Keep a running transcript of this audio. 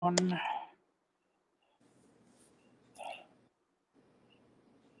down.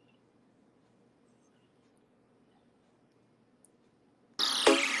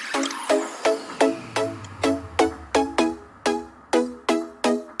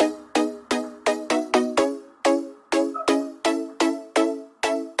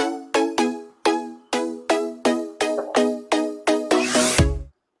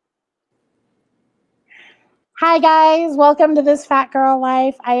 Hi, guys. Welcome to This Fat Girl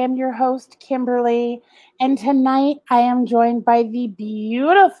Life. I am your host, Kimberly. And tonight I am joined by the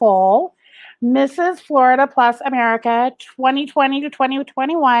beautiful Mrs. Florida Plus America 2020 to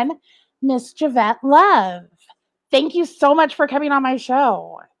 2021, Miss JaVett Love. Thank you so much for coming on my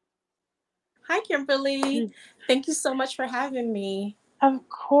show. Hi, Kimberly. Thank you so much for having me. Of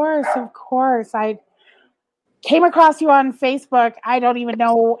course, of course. I came across you on Facebook. I don't even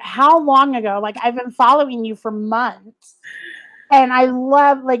know how long ago. Like, I've been following you for months. And I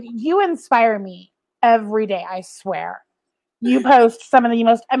love, like, you inspire me every day, I swear. You post some of the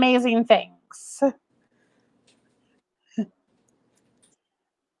most amazing things.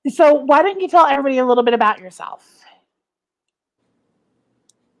 So why don't you tell everybody a little bit about yourself?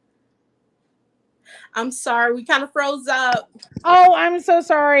 I'm sorry, we kind of froze up. Oh, I'm so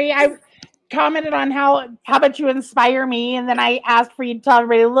sorry. I commented on how about you inspire me, and then I asked for you to tell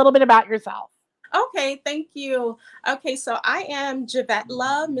everybody a little bit about yourself. Okay, thank you. Okay, so I am JaVett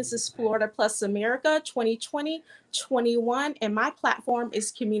Love, Mrs. Florida Plus America 2020-21, and my platform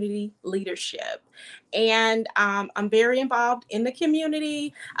is community leadership. And I'm very involved in the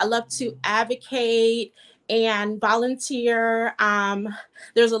community. I love to advocate and volunteer.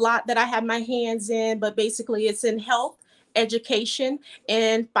 There's a lot that I have my hands in, but basically it's in health, education,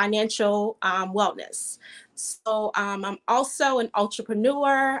 and financial wellness. So I'm also an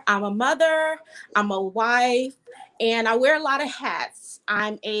entrepreneur. I'm a mother. I'm a wife, and I wear a lot of hats.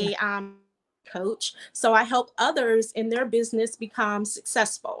 I'm a coach, so I help others in their business become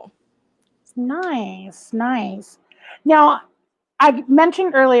successful. Nice, nice. Now, I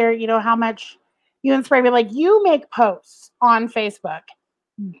mentioned earlier, how much you inspire me. Like, you make posts on Facebook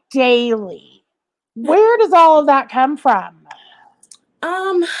daily. Where does all of that come from?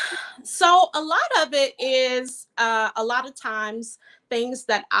 Um, so a lot of it is a lot of times things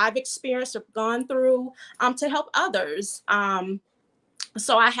that I've experienced or gone through to help others.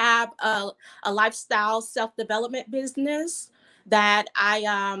 So I have a lifestyle self-development business that I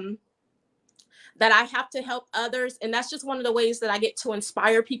have to help others. And that's just one of the ways that I get to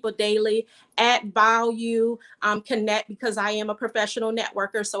inspire people daily, add value, connect, because I am a professional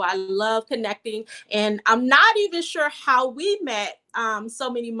networker. So I love connecting. And I'm not even sure how we met so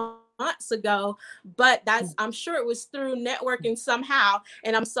many months ago, but I'm sure it was through networking somehow.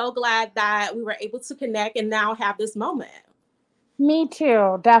 And I'm so glad that we were able to connect and now have this moment. Me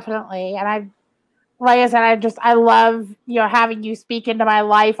too, definitely. And like I said, I love, having you speak into my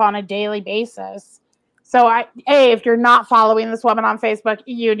life on a daily basis. So if you're not following this woman on Facebook,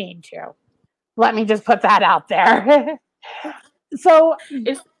 you need to. Let me just put that out there. So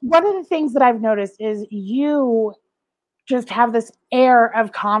one of the things that I've noticed is you just have this air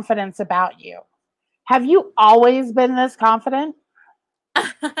of confidence about you. Have you always been this confident?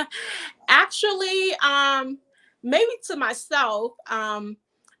 Actually, maybe to myself,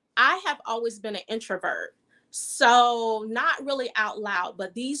 I have always been an introvert. So not really out loud,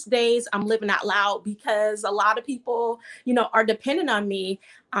 but these days I'm living out loud because a lot of people, are dependent on me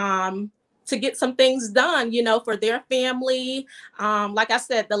to get some things done, for their family. Like I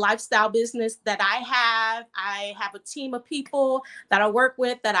said, the lifestyle business that I have a team of people that I work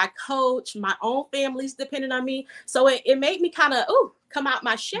with, that I coach. My own family's dependent on me. So it made me kind of, come out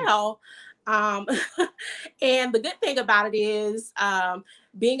my shell. Um, and the good thing about it is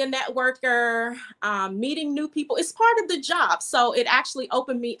being a networker, meeting new people, it's part of the job. So it actually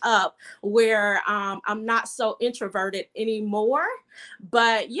opened me up where I'm not so introverted anymore.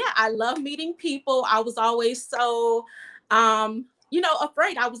 But yeah, I love meeting people. I was always so,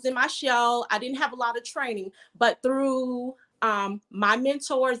 afraid. I was in my shell. I didn't have a lot of training, but through my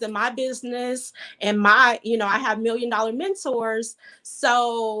mentors and my business and I have $1 million mentors.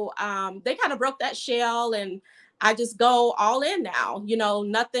 So they kind of broke that shell, and I just go all in now.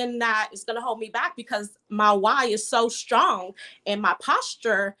 Nothing that is going to hold me back because my why is so strong and my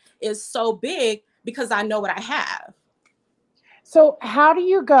posture is so big because I know what I have. So how do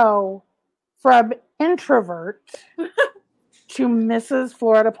you go from introvert to Mrs.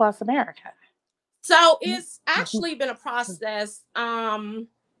 Florida Plus America? So it's actually been a process. I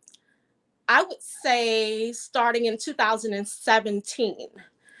would say starting in 2017.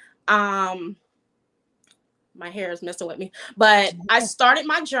 Um, My hair is messing with me, but I started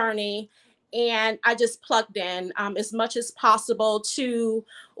my journey and I just plugged in as much as possible to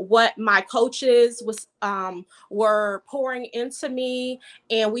what my coaches were pouring into me.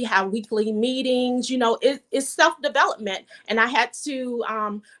 And we have weekly meetings. It's self-development, and I had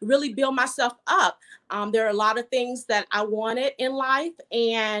to really build myself up. There are a lot of things that I wanted in life,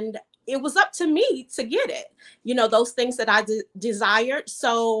 and it was up to me to get it, those things that I desired.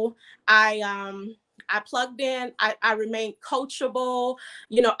 So I plugged in. I remained coachable.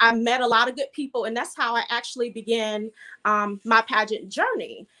 I met a lot of good people, and that's how I actually began my pageant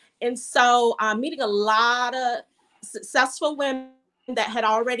journey. And so, meeting a lot of successful women that had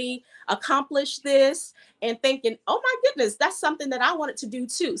already accomplished this, and thinking, "Oh my goodness, that's something that I wanted to do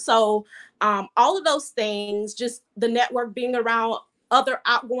too." So, all of those things, just the network, being around other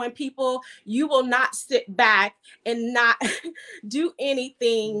outgoing people, you will not sit back and not do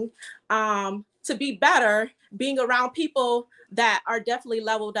anything to be better, being around people that are definitely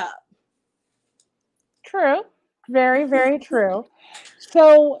leveled up. True. Very, very true.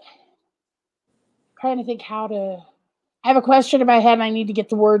 So, trying to think how to. I have a question in my head, and I need to get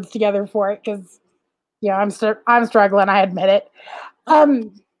the words together for it because, yeah, I'm struggling. I admit it.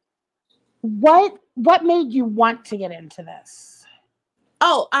 Um, what made you want to get into this?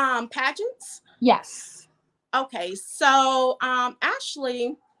 Oh, pageants. Yes. Okay, so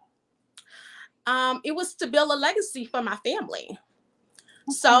actually, it was to build a legacy for my family.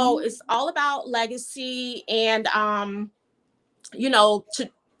 So it's all about legacy, and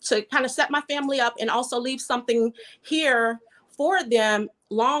to kind of set my family up and also leave something here for them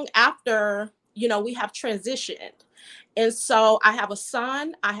long after we have transitioned. And so I have a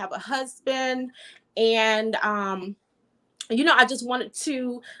son, I have a husband, and I just wanted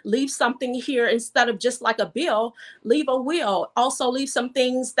to leave something here instead of just like a bill, leave a will. Also, leave some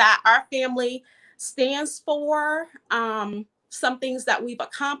things that our family stands for, some things that we've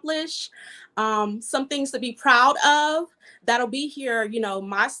accomplished, some things to be proud of that'll be here,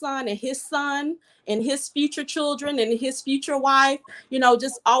 my son and his future children and his future wife,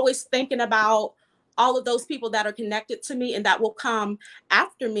 just always thinking about all of those people that are connected to me and that will come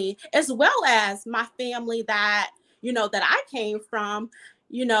after me, as well as my family that I came from,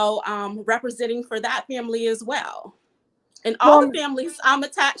 representing for that family as well. And all Well, the families I'm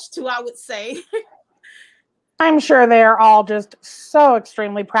attached to, I would say. I'm sure they are all just so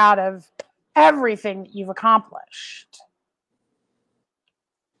extremely proud of everything that you've accomplished.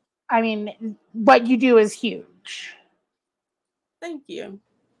 I mean, what you do is huge. Thank you.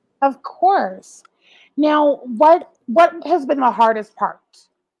 Of course. Now, what has been the hardest part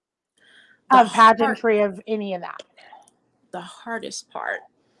The of hard, pageantry of any of that? the hardest part.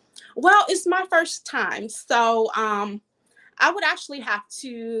 Well, it's my first time, so I would actually have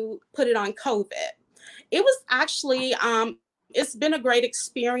to put it on COVID. It was actually it's been a great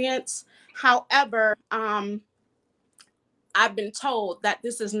experience. However, I've been told that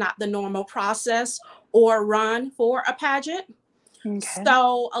this is not the normal process or run for a pageant. Okay.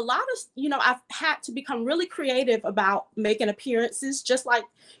 So a lot of, I've had to become really creative about making appearances, just like,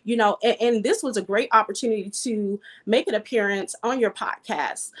 and this was a great opportunity to make an appearance on your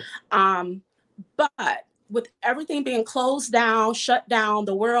podcast. But with everything being closed down, shut down,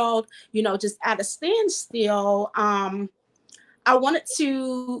 the world, just at a standstill, I wanted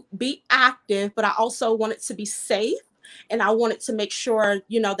to be active, but I also wanted to be safe. And I wanted to make sure,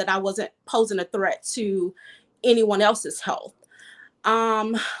 that I wasn't posing a threat to anyone else's health.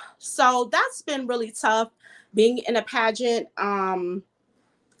 Um, so that's been really tough being in a pageant. 1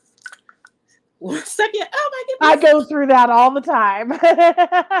 second. Oh I my go through that all the time.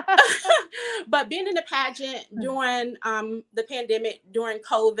 goodness. But being in a pageant during the pandemic, during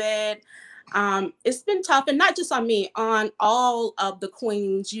COVID, it's been tough, and not just on me, on all of the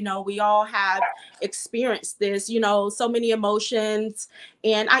queens. We all have experienced this, so many emotions.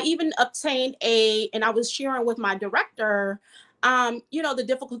 And I even obtained and I was sharing with my director, the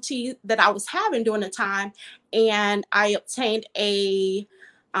difficulty that I was having during the time. And I obtained a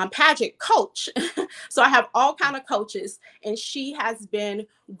pageant coach. So I have all kind of coaches, and she has been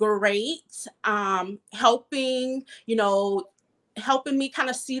great, helping me kind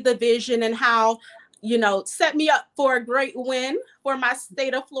of see the vision and how, set me up for a great win for my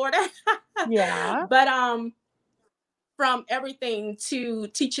state of Florida. Yeah. But from everything to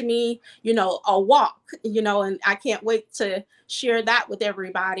teaching me, a walk, and I can't wait to share that with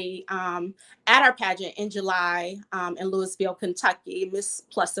everybody at our pageant in July in Louisville, Kentucky, Miss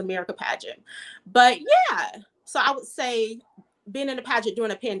Plus America pageant. But yeah, so I would say being in a pageant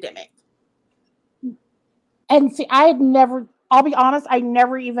during a pandemic. And see, I'll be honest, I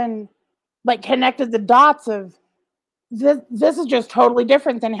never even like connected the dots of this is just totally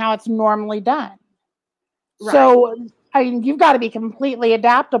different than how it's normally done. Right. So I mean, you've got to be completely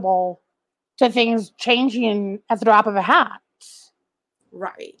adaptable to things changing at the drop of a hat.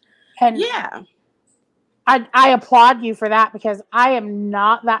 Right. And yeah, I applaud you for that, because I am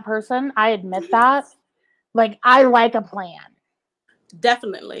not that person. I admit that. Like, I like a plan.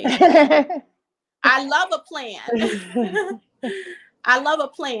 Definitely. I love a plan. I love a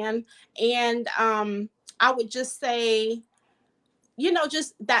plan. And I would just say,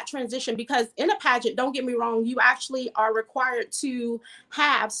 just that transition, because in a pageant, don't get me wrong, you actually are required to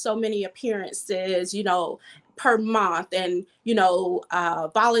have so many appearances, per month, and,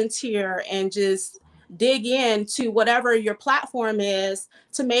 volunteer and just dig into whatever your platform is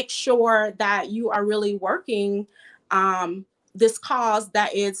to make sure that you are really working this cause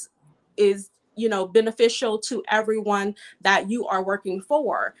that is beneficial to everyone that you are working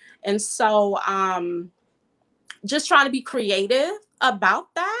for. And so just trying to be creative about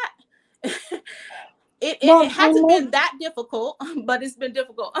that. It hasn't been that difficult, but it's been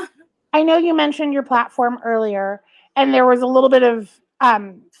difficult. I know you mentioned your platform earlier, and there was a little bit of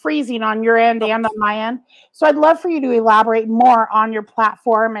freezing on your end and on my end. So I'd love for you to elaborate more on your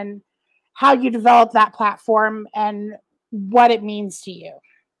platform and how you developed that platform and what it means to you.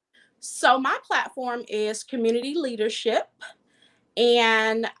 So my platform is community leadership.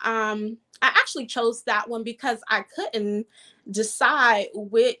 And I actually chose that one because I couldn't decide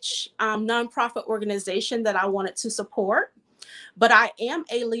which nonprofit organization that I wanted to support. But I am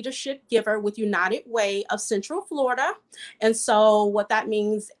a leadership giver with United Way of Central Florida. And so what that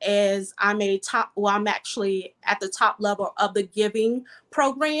means is I'm actually at the top level of the giving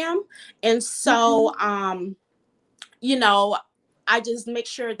program. And so, I just make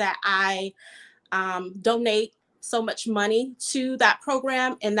sure that I donate so much money to that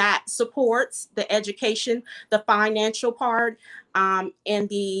program, and that supports the education, the financial part, and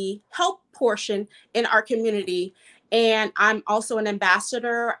the health portion in our community. And I'm also an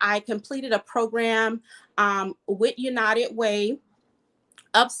ambassador. I completed a program with United Way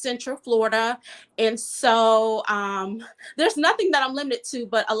of Central Florida. And so there's nothing that I'm limited to,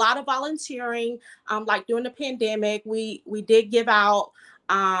 but a lot of volunteering. Like during the pandemic, we did give out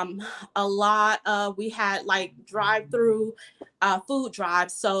a lot of, we had like drive-through food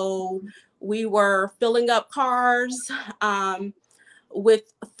drives. So we were filling up cars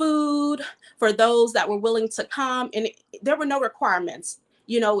with food for those that were willing to come. And there were no requirements.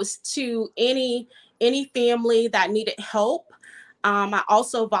 It was to any family that needed help. I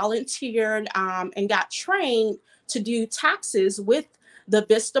also volunteered and got trained to do taxes with the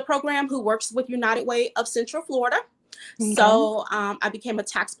VISTA program, who works with United Way of Central Florida. Okay. So I became a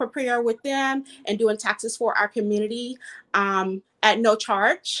tax preparer with them and doing taxes for our community at no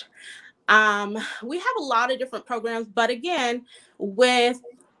charge. We have a lot of different programs, but again, with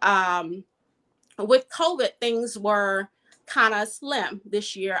COVID, things were kind of slim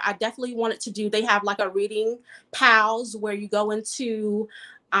this year. I definitely wanted to do, they have like a reading pals where you go into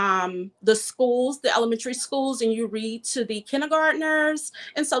the schools, the elementary schools, and you read to the kindergartners.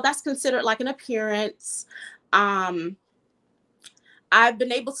 And so that's considered like an appearance. I've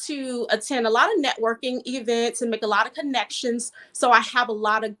been able to attend a lot of networking events and make a lot of connections. So I have a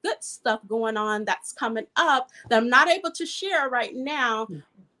lot of good stuff going on that's coming up that I'm not able to share right now.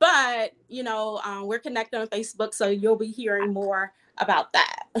 But, we're connected on Facebook, so you'll be hearing more about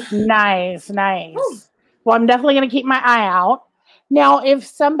that. Nice. Ooh. Well, I'm definitely going to keep my eye out. Now, if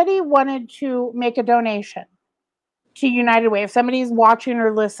somebody wanted to make a donation to United Way, if somebody's watching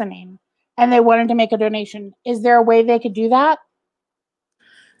or listening and they wanted to make a donation, is there a way they could do that?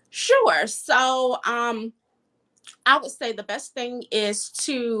 Sure. So, I would say the best thing is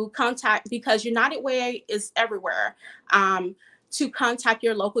to contact, because United Way is everywhere, to contact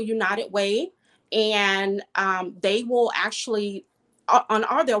your local United Way, and they will actually, on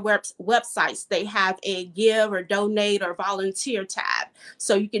all their websites, they have a give or donate or volunteer tab.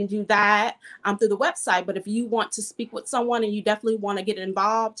 So you can do that through the website. But if you want to speak with someone and you definitely want to get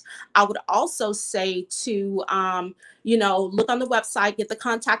involved, I would also say to, look on the website, get the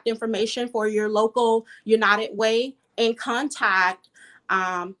contact information for your local United Way, and contact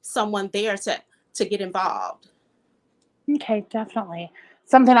someone there to get involved. Okay, definitely.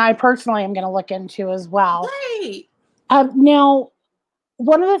 Something I personally am going to look into as well. Great. Now,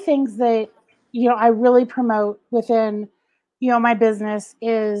 one of the things that, I really promote within, my business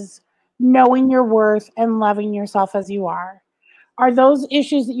is knowing your worth and loving yourself as you are. Are those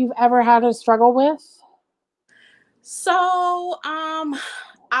issues that you've ever had to struggle with? So,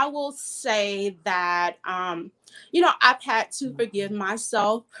 I will say that, I've had to forgive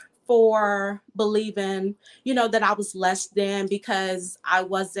myself for believing, that I was less than because I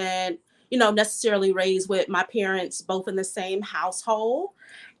wasn't, necessarily raised with my parents both in the same household.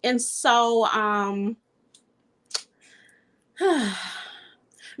 And so,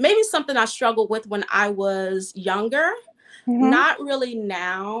 maybe something I struggled with when I was younger, not really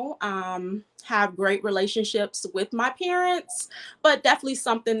now. Have great relationships with my parents, but definitely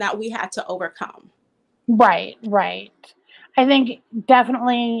something that we had to overcome. Right. I think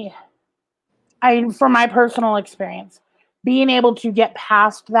definitely, from my personal experience, being able to get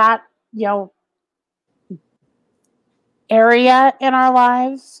past that, area in our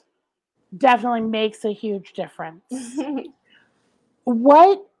lives definitely makes a huge difference.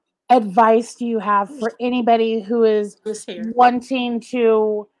 What advice do you have for anybody who is wanting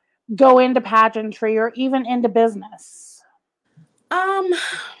to go into pageantry or even into business?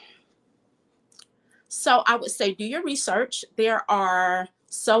 So I would say do your research. There are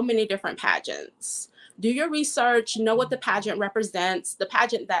so many different pageants. Do your research, know what the pageant represents. The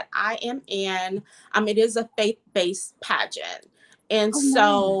pageant that I am in, it is a faith-based pageant. And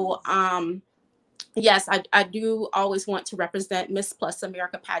yes, I do always want to represent Miss Plus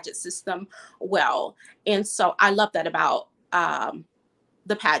America pageant system well. And so I love that about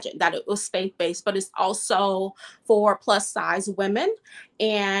the pageant, that it was faith-based, but it's also for plus size women,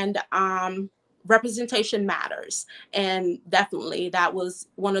 and representation matters. And definitely that was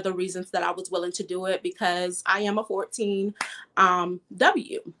one of the reasons that I was willing to do it, because I am a 14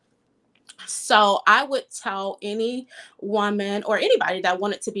 W. So I would tell any woman or anybody that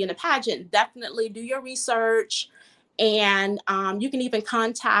wanted to be in a pageant, definitely do your research. And you can even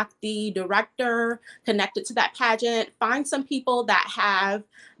contact the director connected to that pageant. Find some people that have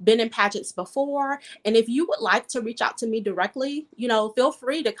been in pageants before. And if you would like to reach out to me directly, feel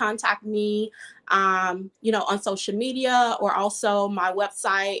free to contact me, on social media, or also my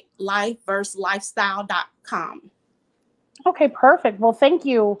website, lifeverselifestyle.com. Okay, perfect. Well, thank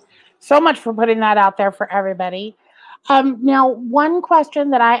you so much for putting that out there for everybody. Now, one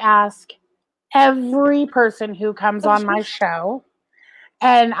question that I ask every person who comes on my show,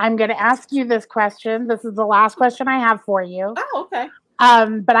 and I'm going to ask you this question. This is the last question I have for you. Oh, okay.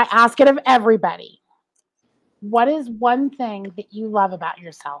 But I ask it of everybody. What is one thing that you love about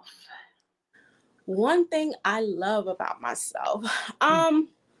yourself? One thing I love about myself. I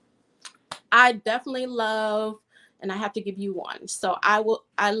definitely love, and I have to give you one. So I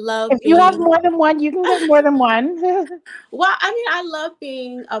love. If you have more than one, you can give more than one. Well, I love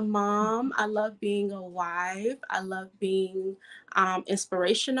being a mom. I love being a wife. I love being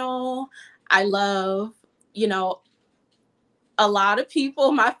inspirational. I love, a lot of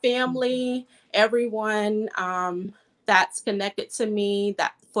people, my family, everyone that's connected to me,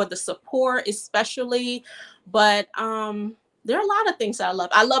 that for the support especially. But there are a lot of things that I love.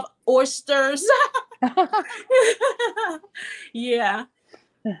 I love oysters. Yeah.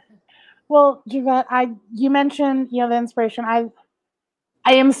 Well, JaVett, you mentioned, the inspiration. I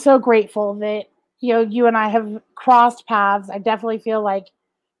am so grateful that, you and I have crossed paths. I definitely feel like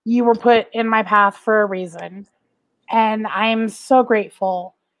you were put in my path for a reason. And I'm so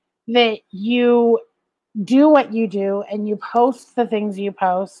grateful that you do what you do and you post the things you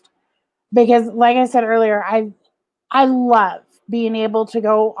post. Because like I said earlier, I love being able to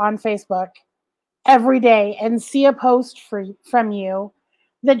go on Facebook every day and see a post from you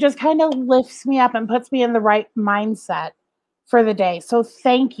that just kind of lifts me up and puts me in the right mindset for the day. So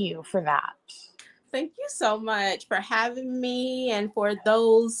thank you for that. Thank you so much for having me and for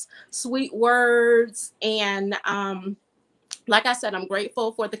those sweet words. And like I said, I'm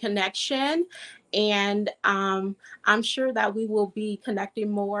grateful for the connection, and I'm sure that we will be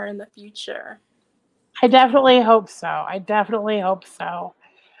connecting more in the future. I definitely hope so.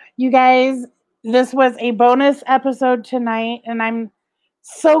 You guys, this was a bonus episode tonight, and I'm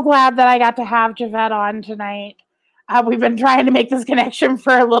so glad that I got to have JaVett on tonight. We've been trying to make this connection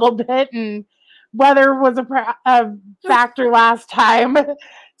for a little bit, and weather was a factor last time.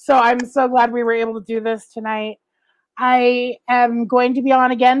 So I'm so glad we were able to do this tonight. I am going to be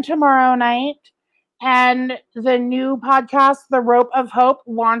on again tomorrow night, and the new podcast, The Rope of Hope,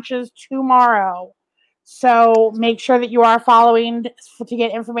 launches tomorrow. So make sure that you are following to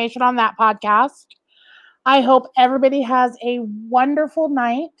get information on that podcast. I hope everybody has a wonderful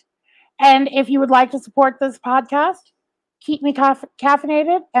night. And if you would like to support this podcast, keep me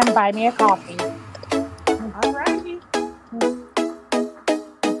caffeinated and buy me a coffee.